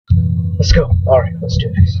Let's go. Alright, let's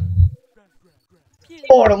do this.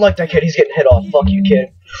 Oh, I don't like that kid. He's getting hit off. Fuck you,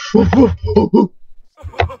 kid.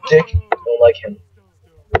 Dick. Don't like him.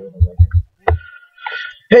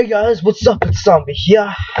 Hey guys, what's up? It's Zombie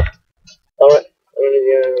here. Alright.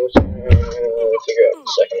 Let's figure out a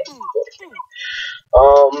second.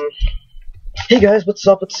 Hey guys, what's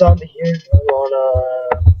up? It's Zombie here. I'm on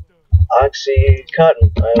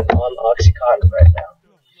Oxycontin. I'm on Oxycontin right now.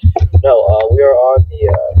 No, we are on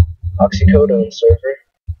the Oxycodone server.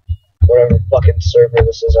 Whatever fucking server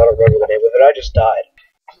this is, I don't remember the name of it. I just died.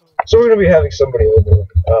 So we're gonna be having somebody over in a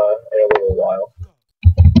little while.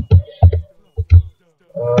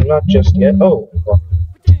 Not just yet. Oh,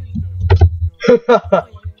 fuck.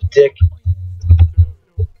 Dick.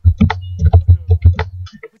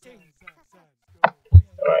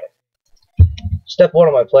 Alright. Step 1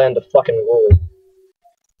 of my plan to fucking rule.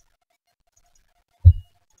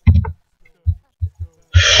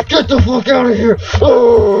 Get the fuck out of here!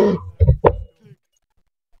 Oh!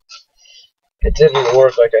 It didn't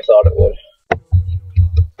work like I thought it would.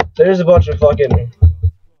 There's a bunch of fucking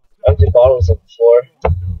empty bottles on the floor.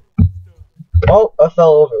 Oh, I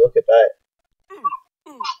fell over, look at that.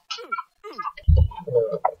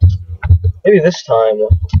 Maybe this time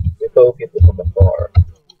we bow people from afar.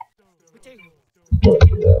 I'm gonna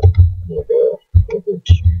do that. I'm gonna go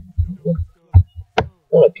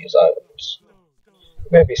one of these islands.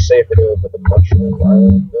 It might be safer to go with the mushroom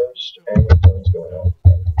island first, and what's going on.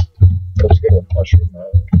 Let's go with mushroom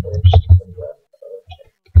island first, and then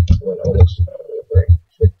when all this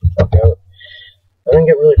freak the fuck out, and then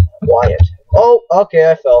get really quiet. Oh,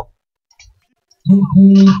 okay, I fell.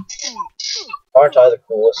 Aren't I the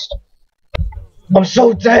coolest? I'm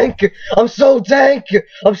so dank! I'm so dank!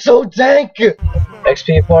 I'm so dank!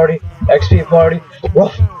 XP party, XP party,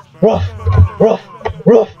 rough, rough, rough,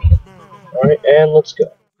 rough. Alright, and let's go.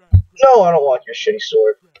 No, I don't want your shitty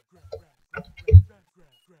sword.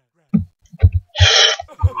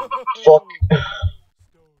 Fuck.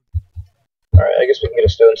 Alright, I guess we can get a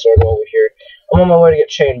stone sword while we're here. I'm on my way to get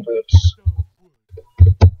chain boots.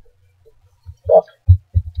 Fuck.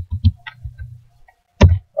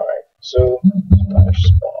 Alright, so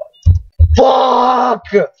spawn. Fuck!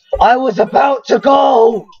 I was about to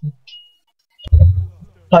go!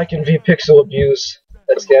 I can V-pixel abuse.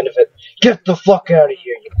 That's the end of it. Get the fuck out of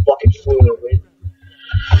here, you fucking foolery.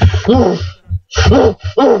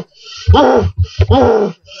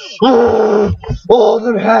 Oh,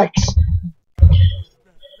 them hacks!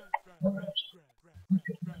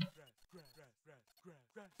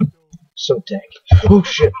 So dank. Oh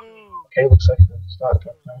shit. Okay, looks like it's not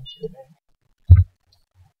got time today.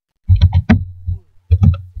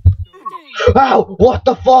 Ow! What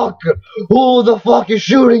the fuck? Who the fuck is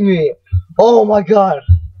shooting me? Oh my god.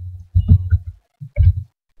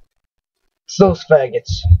 It's those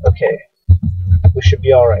faggots. Okay. We should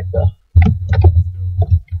be alright though.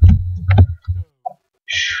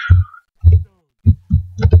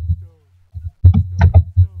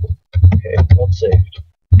 Okay, well saved.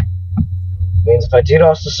 Means if I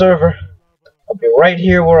DDoS the server, I'll be right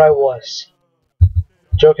here where I was.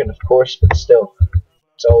 Joking, of course, but still.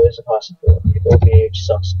 It's always a possibility. OVH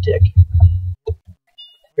sucks dick.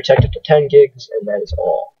 Protected to 10 gigs, and that is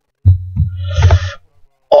all.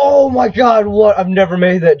 Oh my god, what? I've never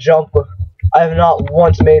made that jump. I have not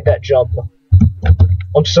once made that jump.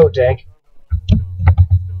 I'm so dank.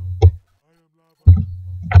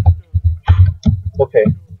 Okay.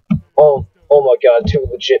 Oh my god, too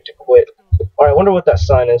legit to quit. Alright, I wonder what that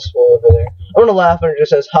sign is for over there. I'm gonna laugh and it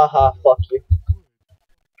just says, haha, fuck you.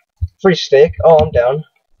 Free steak? Oh, I'm down.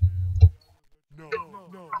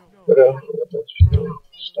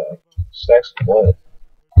 Stacks of what?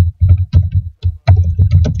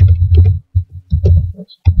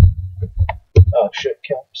 Oh shit,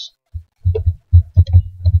 caps. No,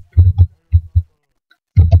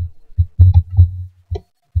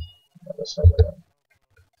 that's not what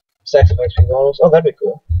stacks of XP bottles. Oh, that'd be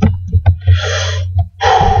cool.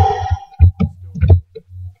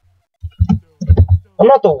 I'm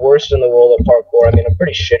not the worst in the world at parkour. I mean, I'm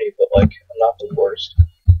pretty shitty, but like, I'm not the worst.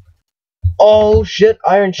 Oh shit,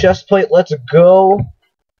 iron chest plate, let's go.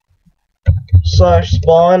 Slash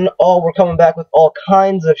spawn. Oh, we're coming back with all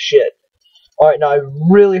kinds of shit. Alright, now I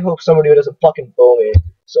really hope somebody who doesn't fucking bow me.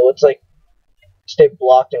 So let's like, stay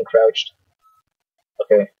blocked and crouched.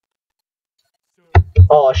 Okay.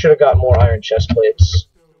 Oh, I should have got more iron chest plates.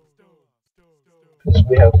 Because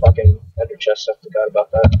we have fucking ender chest, I forgot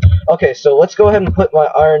about that. Okay, so let's go ahead and put my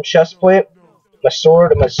iron chest plate, my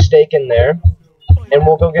sword, and my stake in there. And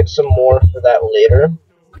we'll go get some more for that later.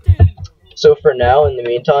 So for now, in the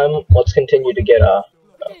meantime, let's continue to get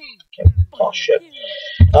Oh shit.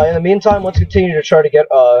 In the meantime, let's continue to try to get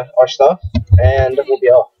our stuff, and we'll be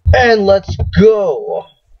off. And let's go!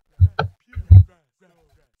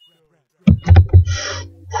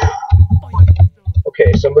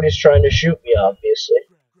 Okay, somebody's trying to shoot me, obviously.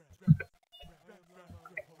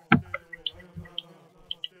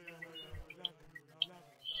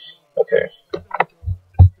 Okay.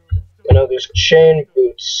 I know there's chain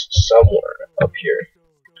boots somewhere up here,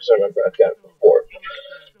 because I remember I've got it before.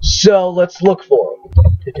 So, let's look for them.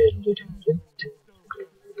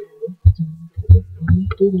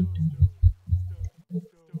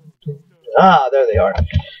 Ah, there they are.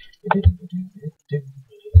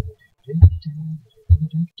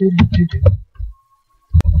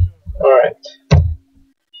 Alright.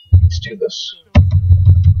 Let's do this.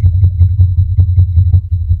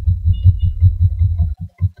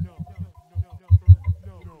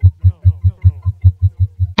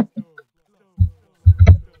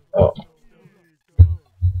 Oh.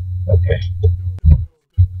 Okay.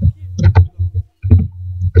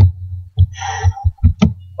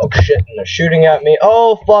 Oh shit, and they're shooting at me.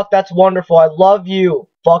 Oh fuck, that's wonderful. I love you,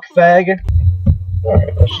 fuck fag.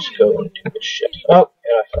 Alright, let's just go and do this shit. Oh,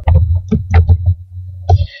 and I fell.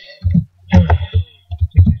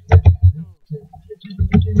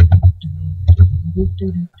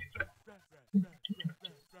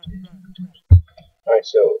 Alright,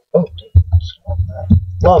 so, oh,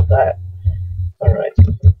 love that. Alright,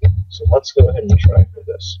 so let's go ahead and try for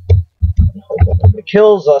this. And hope that it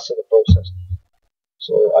kills us in the process.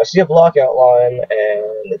 So, I see a block outline,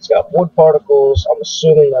 and it's got wood particles. I'm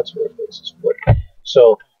assuming that's where it is. It's wood.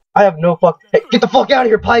 So, I have no fuck. Hey, get the fuck out of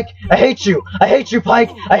here, Pike! I hate you! I hate you,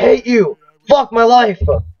 Pike! I hate you! Fuck my life!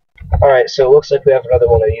 Alright, so it looks like we have another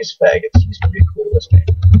one of these faggots. He's pretty cool, this man.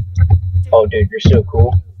 Oh, dude, you're so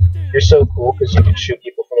cool. You're so cool because you can shoot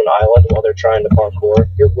people from an island while they're trying to parkour.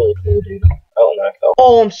 You're really cool, dude. Oh, no.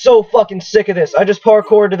 Oh, I'm so fucking sick of this. I just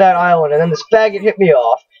parkoured to that island, and then this faggot hit me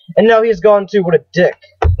off, and now he's gone too. What a dick.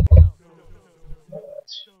 Let's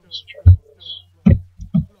try this.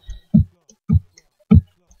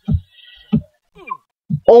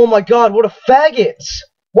 Oh my god, what a faggot!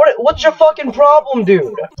 What's your fucking problem,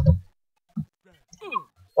 dude?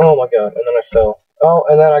 Oh my god, and then I fell. Oh,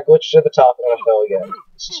 and then I glitched to the top, and then I fell again.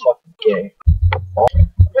 This is fucking gay.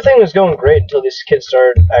 Everything was going great until these kids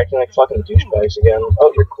started acting like fucking douchebags again.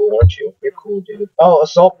 Oh, you're cool, aren't you? You're cool, dude. Oh,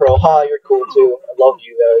 Assault Pro, ha, you're cool too. I love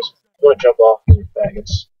you guys. I wanna jump off you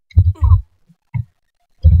faggots.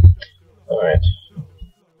 Alright.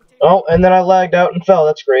 Oh, and then I lagged out and fell,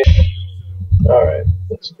 that's great. Alright,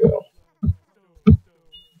 let's go.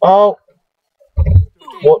 Oh!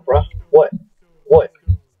 What, bruh? What? What?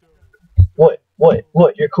 What? What?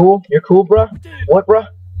 What? You're cool? You're cool, bruh? What, bruh?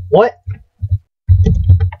 What?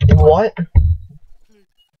 What?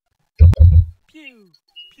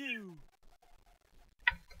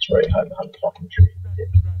 That's right, hide behind the fucking tree.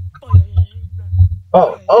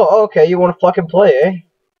 Oh, okay, you wanna fucking play, eh?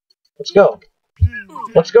 Let's go.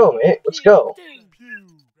 Let's go, mate. Let's go.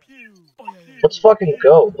 Let's fucking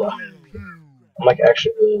go, bruh. I'm like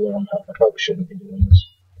actually really low on health. I probably shouldn't be doing this.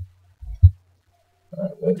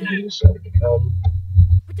 Alright, maybe he decided to come.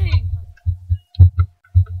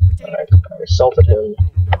 Alright, I assaulted him.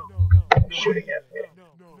 He's shooting at me.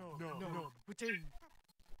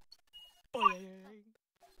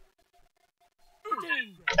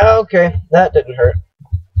 Okay, that didn't hurt.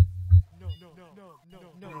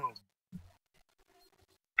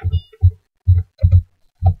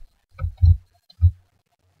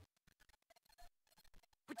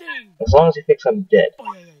 As long as he thinks I'm dead.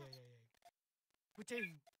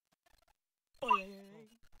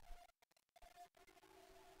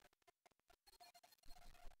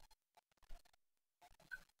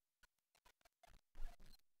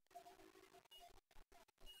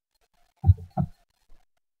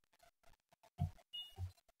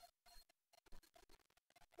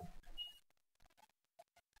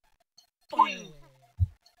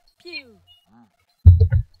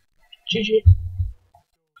 GG.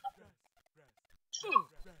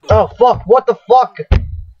 Oh fuck, what the fuck?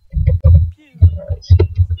 Alright.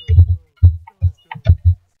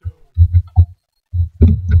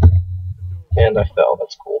 And I fell,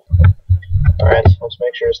 that's cool. Alright, let's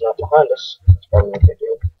make sure it's not behind us. That's probably what they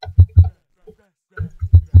do.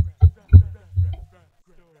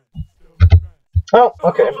 Oh,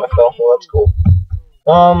 okay, I fell, well that's cool.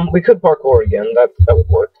 We could parkour again, that would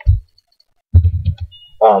work.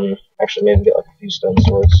 Actually maybe get like a few stone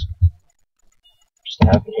swords. Just to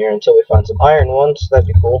have in here until we find some iron ones, that'd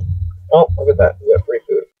be cool. Oh, look at that, we got free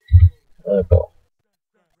food. Oh,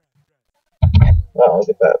 look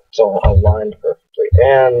at that, it's all aligned perfectly.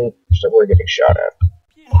 And we're getting shot at.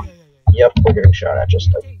 Yep, we're getting shot at,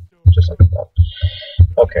 just like that.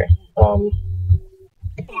 Okay,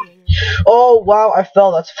 oh, wow, I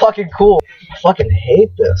fell, that's fucking cool. I fucking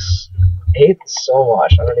hate this. I hate this so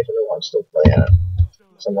much. I don't even know why I'm still playing it.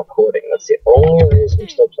 Because I'm recording. That's the only reason I'm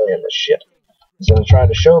still playing this shit. Because I'm trying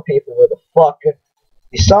to show people where the fuck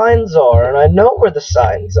the signs are, and I know where the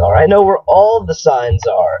signs are. I know where all the signs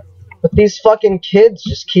are. But these fucking kids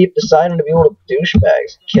just keep deciding to be little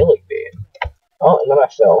douchebags, killing me. Oh, and then I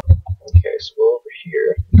fell. Okay, so we're over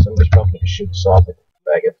here. Somebody's probably gonna shoot us off like a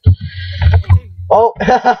faggot. Oh,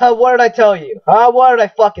 what did I tell you? What did I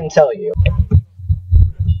fucking tell you?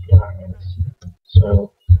 Alright,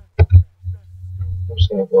 so I'm just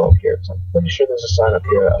gonna go up here, because I'm pretty sure there's a sign up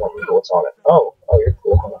here. I don't know what's on it. Oh, you're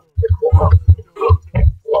cool, huh? You're cool, huh?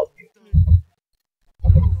 Love you.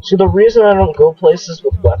 See, the reason I don't go places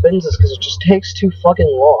with weapons is because it just takes too fucking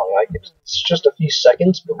long. Like, it's just a few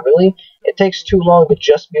seconds, but really, it takes too long to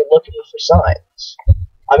just be looking for signs.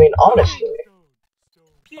 I mean, honestly.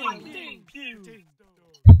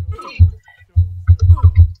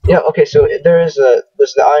 Yeah, okay, so there's the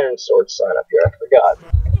iron sword sign up here, I forgot.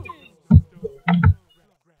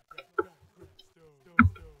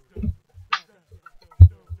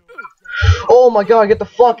 Oh my god, get the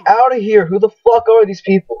fuck out of here! Who the fuck are these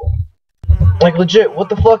people? Like, legit, what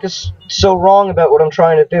the fuck is so wrong about what I'm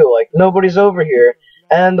trying to do? Like, nobody's over here,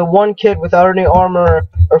 and the one kid without any armor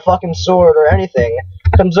or fucking sword or anything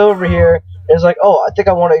comes over here and is like, oh, I think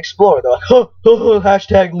I want to explore. They're like,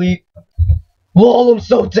 hashtag leap. Lol, I'm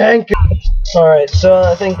so dank. Alright, so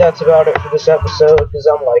I think that's about it for this episode, because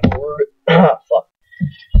I'm like, fuck.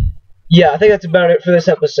 Yeah, I think that's about it for this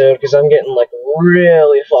episode, because I'm getting, like,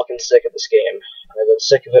 really fucking sick of this game. I've been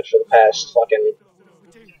sick of it for the past fucking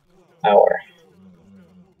hour.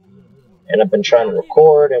 And I've been trying to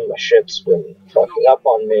record, and my shit's been fucking up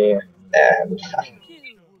on me, and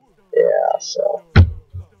yeah, so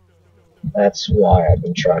that's why I've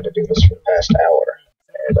been trying to do this for the past hour.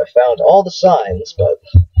 And I found all the signs, but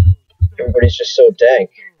everybody's just so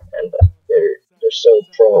dank, and they're so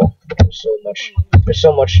pro, they're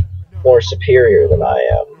so much more superior than I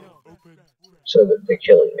am, so that they're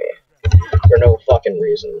killing me for no fucking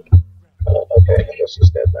reason. Okay, I guess he's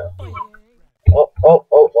dead now. Oh,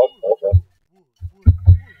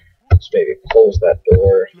 let's maybe close that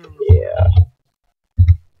door. Yeah.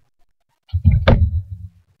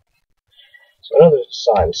 So I know there's a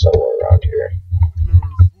sign somewhere around here.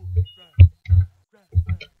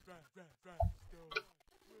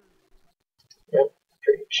 Yep,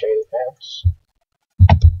 pretty chain paths.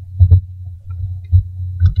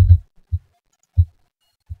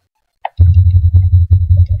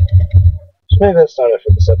 So maybe that's not it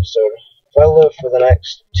for this episode. If I live for the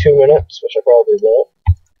next 2 minutes, which I probably won't,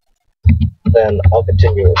 then I'll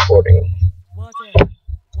continue recording. Water!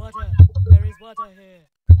 There is water here.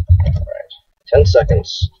 Alright. 10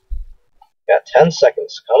 seconds. Got 10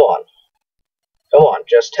 seconds. Come on. Come on,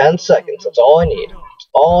 just 10 seconds. That's all I need.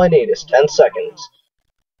 All I need is 10 seconds.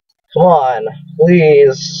 Come on,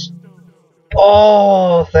 please.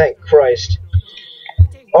 Oh, thank Christ.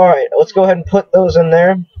 Alright, let's go ahead and put those in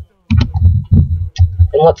there.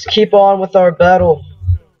 And let's keep on with our battle.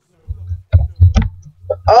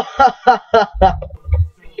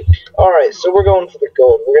 Alright, so we're going for the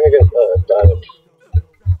gold. We're gonna get diamond.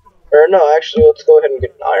 Or no, actually, let's go ahead and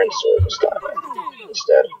get an iron sword this time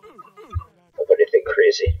instead. Of anything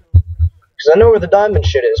crazy. Because I know where the diamond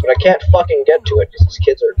shit is, but I can't fucking get to it because these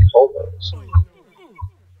kids are homos.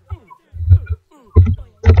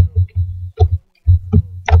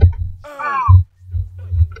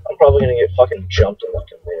 I'm probably gonna get fucking jumped in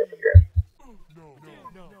like a minute here.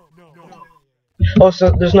 Oh,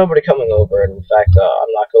 so there's nobody coming over, and in fact,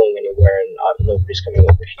 I'm not going anywhere, and nobody's coming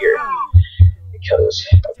over here. Because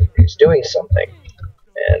everybody's doing something.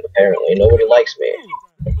 And apparently nobody likes me.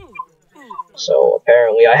 So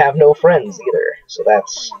apparently I have no friends either. So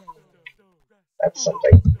that's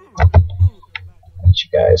something that you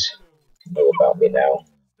guys know about me now.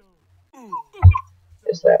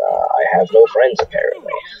 Is that I have no friends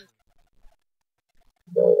apparently.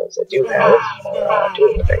 Those I do have are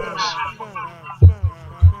doing things.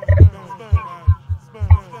 And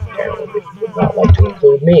apparently they would not like to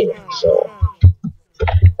include me, so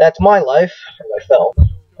that's my life, and I fell.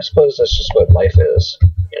 I suppose that's just what life is,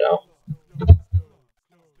 you know?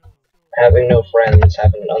 Having no friends,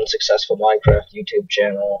 having an unsuccessful Minecraft YouTube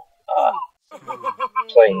channel,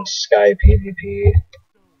 playing Sky PvP,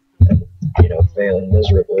 and, you know, failing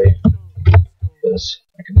miserably, because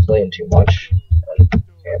I complain too much, and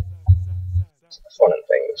can't fun in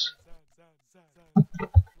things.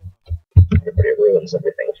 Everybody ruins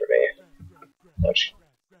everything for me.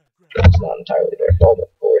 entirely their fault, of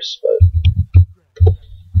course, but,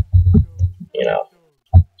 you know,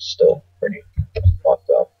 still pretty fucked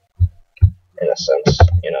up, in a sense,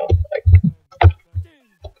 you know, like,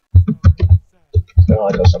 it's not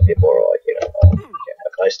like how some people are like, you know, can't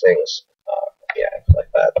have nice things, yeah, like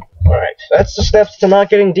that. Alright, that's the steps to not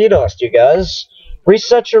getting DDoSed, you guys.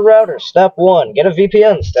 Reset your router, step 1. Get a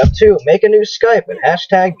VPN, step 2. Make a new Skype and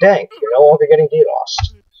hashtag dank. You're no longer getting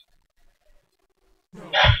DDoSed.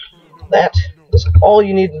 That is all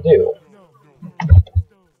you need to do.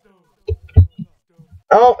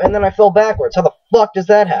 Oh, and then I fell backwards. How the fuck does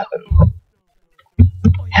that happen?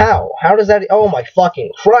 How? How does that... Oh my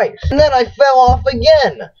fucking Christ. And then I fell off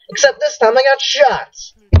again. Except this time I got shot.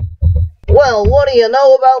 Well, what do you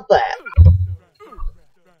know about that?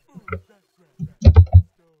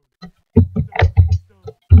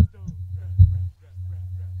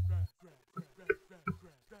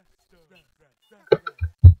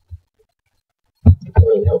 I'm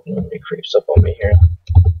really hoping nobody creeps up on me here.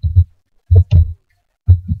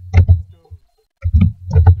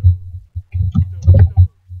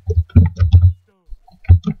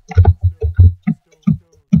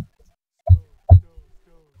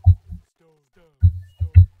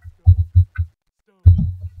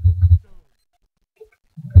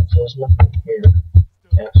 So there's nothing here.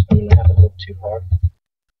 Yes, I'm gonna have to look too hard.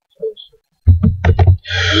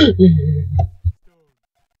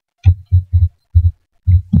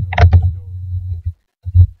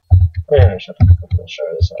 Yeah, shut the fuck up. I'll show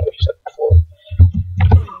you this out, like you said before.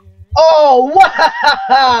 Oh,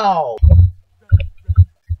 wow!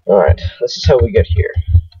 Alright, this is how we get here.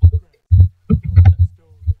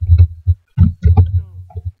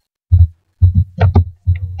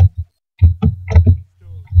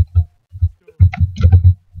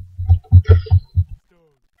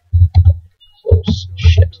 Close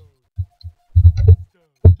shit.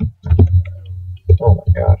 Oh my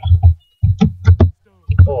god.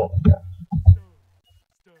 Oh my god.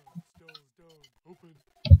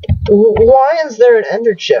 Why is there an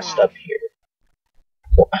ender chest up here?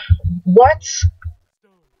 What?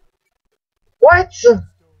 What?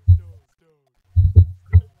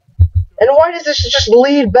 And why does this just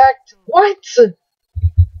lead back to... What?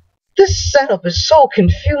 This setup is so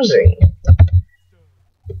confusing.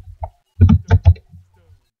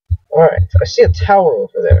 Alright, I see a tower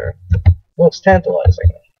over there. Looks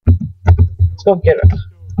tantalizing. Let's go get it.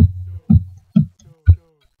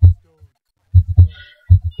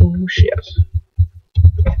 Oh shit.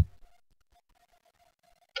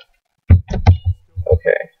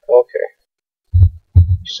 Okay, okay.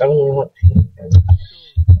 You suddenly want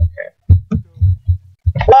okay.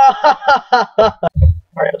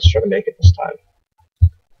 Alright, let's try to make it this time.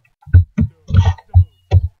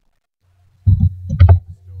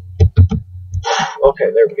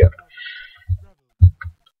 Okay, there we go.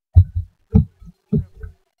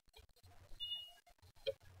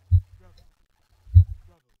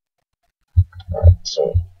 Alright,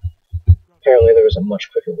 so apparently there was a much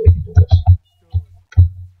quicker way to do this.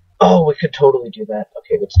 Oh, we could totally do that.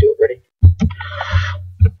 Okay, let's do it. Ready?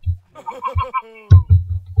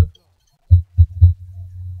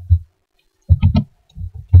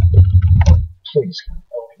 Please.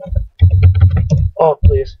 Oh my god. Oh,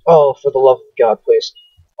 please. Oh, for the love of God, please.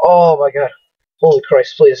 Oh my god. Holy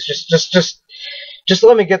Christ, please. Just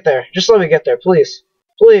let me get there. Just let me get there, please.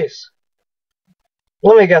 Please.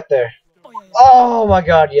 Let me get there. Oh my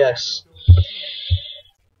god, yes.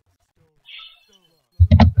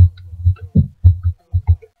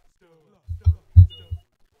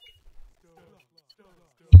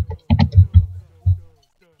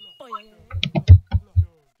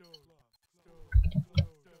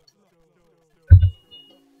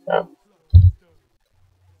 Oh.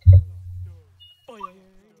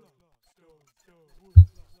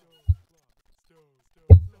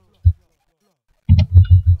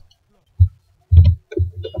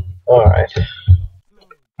 Alright.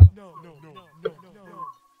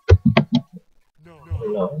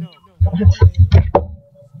 No.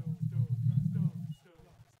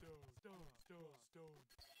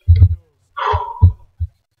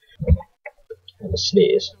 I'm gonna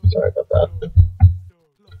sneeze. Sorry about that.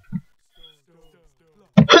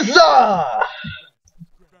 Huzzah!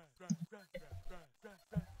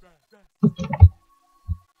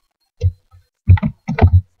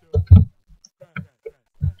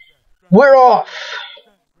 We're off!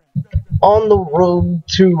 On the road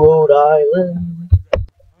to Rhode Island.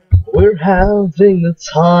 We're having the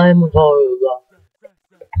time of our life.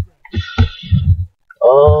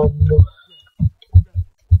 Where are we going?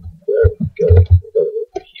 We're going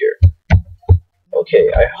over here. Okay,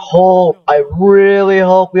 I really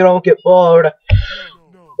hope we don't get bored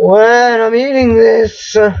when I'm eating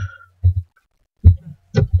this.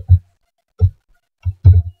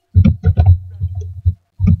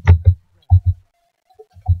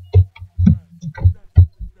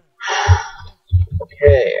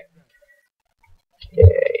 Okay.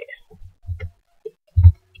 Okay.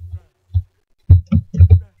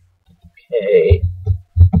 Okay.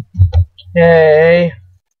 Okay.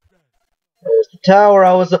 There's the tower.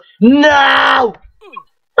 No!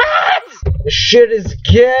 This shit is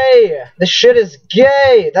gay! This shit is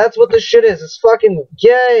gay! That's what this shit is. It's fucking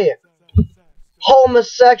gay!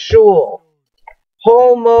 Homosexual!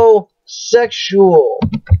 Homosexual!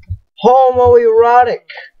 Homoerotic!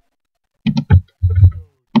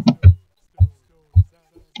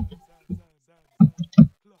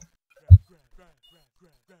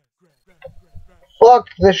 Fuck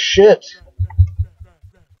this shit!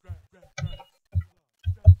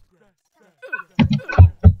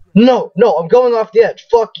 No, no, I'm going off the edge.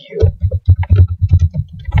 Fuck you.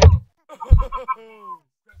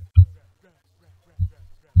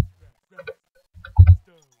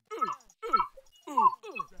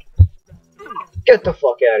 Get the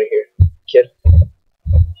fuck out of here, kid.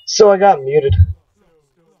 So I got muted.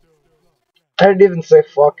 I didn't even say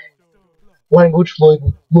fuck. Language, please.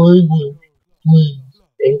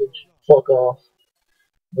 English, fuck off.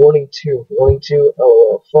 Warning 2,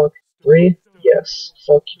 oh, fuck. 3, yes,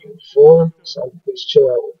 fuck you. 4, so please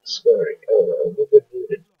chill out with the swearing. Oh, you've been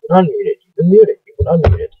muted. You've been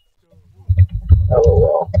unmuted.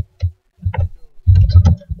 LOL.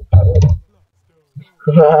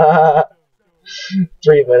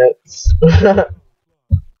 3 minutes.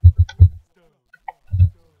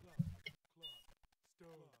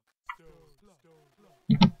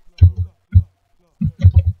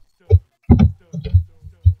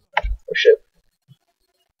 Oh shit.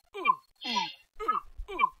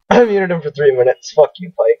 I muted him for 3 minutes. Fuck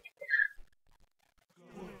you, Pike.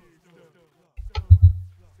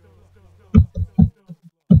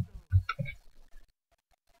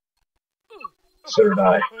 So did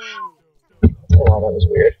I. Oh, that was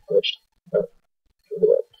weird. Glitched.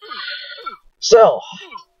 So,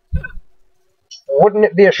 wouldn't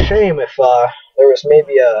it be a shame if there was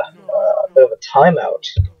maybe a bit of a timeout,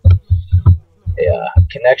 a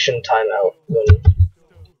connection timeout when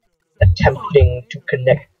attempting to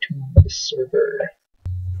connect to the server?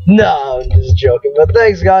 No, I'm just joking. But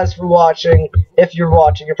thanks, guys, for watching. If you're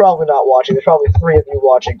watching, you're probably not watching. There's probably 3 of you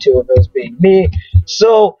watching, 2 of those being me.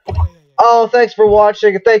 So, oh, thanks for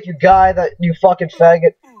watching, and thank you, Guy, that you fucking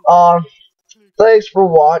faggot. Thanks for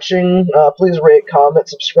watching. Please rate, comment,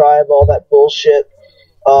 subscribe, all that bullshit.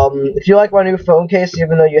 If you like my new phone case,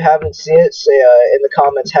 even though you haven't seen it, say in the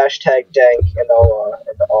comments #dank, and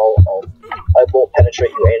I won't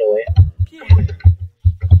penetrate you anally.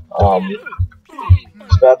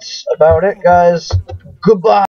 So that's about it, guys. Goodbye.